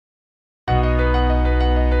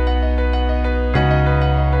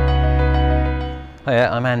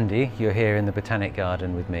Hiya, I'm Andy. You're here in the Botanic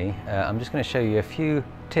garden with me. I'm just going to show you a few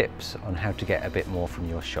tips on how to get a bit more from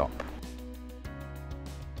your shop.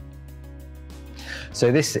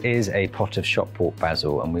 So this is a pot of shop bought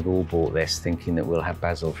basil, and we've all bought this thinking that we'll have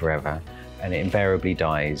basil forever, and it invariably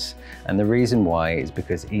dies. And the reason why is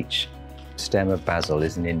because each stem of basil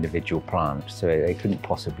is an individual plant, so they couldn't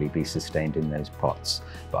possibly be sustained in those pots.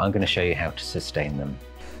 But I'm going to show you how to sustain them.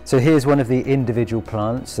 So here's one of the individual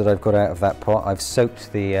plants that I've got out of that pot. I've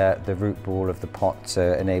soaked the root ball of the pot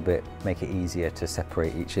to make it easier to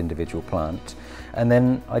separate each individual plant. And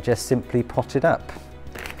then I just simply pot it up.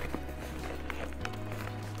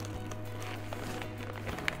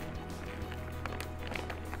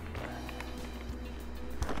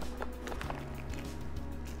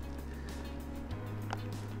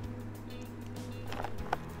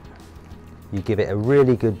 You give it a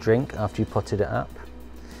really good drink after you potted it up.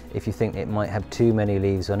 If you think it might have too many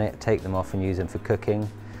leaves on it, take them off and use them for cooking.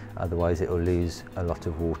 Otherwise it will lose a lot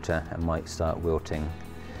of water and might start wilting.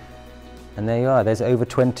 And there you are, there's over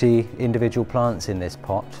 20 individual plants in this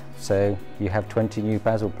pot, so you have 20 new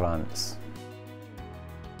basil plants.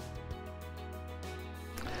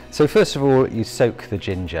 So first of all, you soak the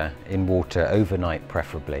ginger in water overnight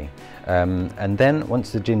preferably. And then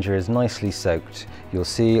once the ginger is nicely soaked, you'll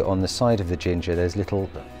see on the side of the ginger there's little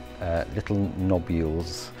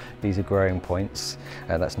nobules. These are growing points.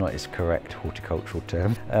 That's not its correct horticultural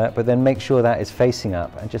term. But then make sure that is facing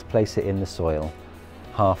up and just place it in the soil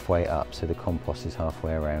halfway up so the compost is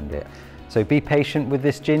halfway around it. So be patient with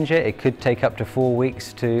this ginger. It could take up to 4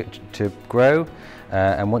 weeks to grow.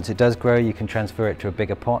 And once it does grow, you can transfer it to a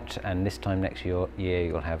bigger pot, and this time next year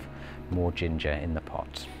you'll have more ginger in the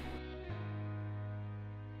pot.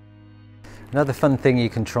 Another fun thing you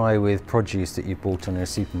can try with produce that you've bought in a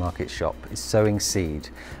supermarket shop is sowing seed.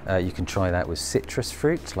 You can try that with citrus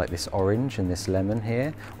fruit, like this orange and this lemon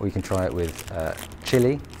here, or you can try it with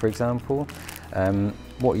chili, for example.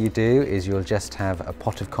 What you do is you'll just have a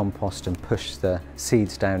pot of compost and push the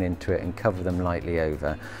seeds down into it and cover them lightly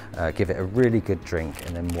over. Give it a really good drink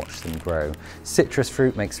and then watch them grow. Citrus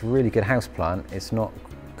fruit makes a really good houseplant. It's not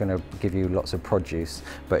going to give you lots of produce,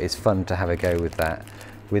 but it's fun to have a go with that.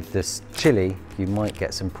 With this chili, you might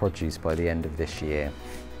get some produce by the end of this year.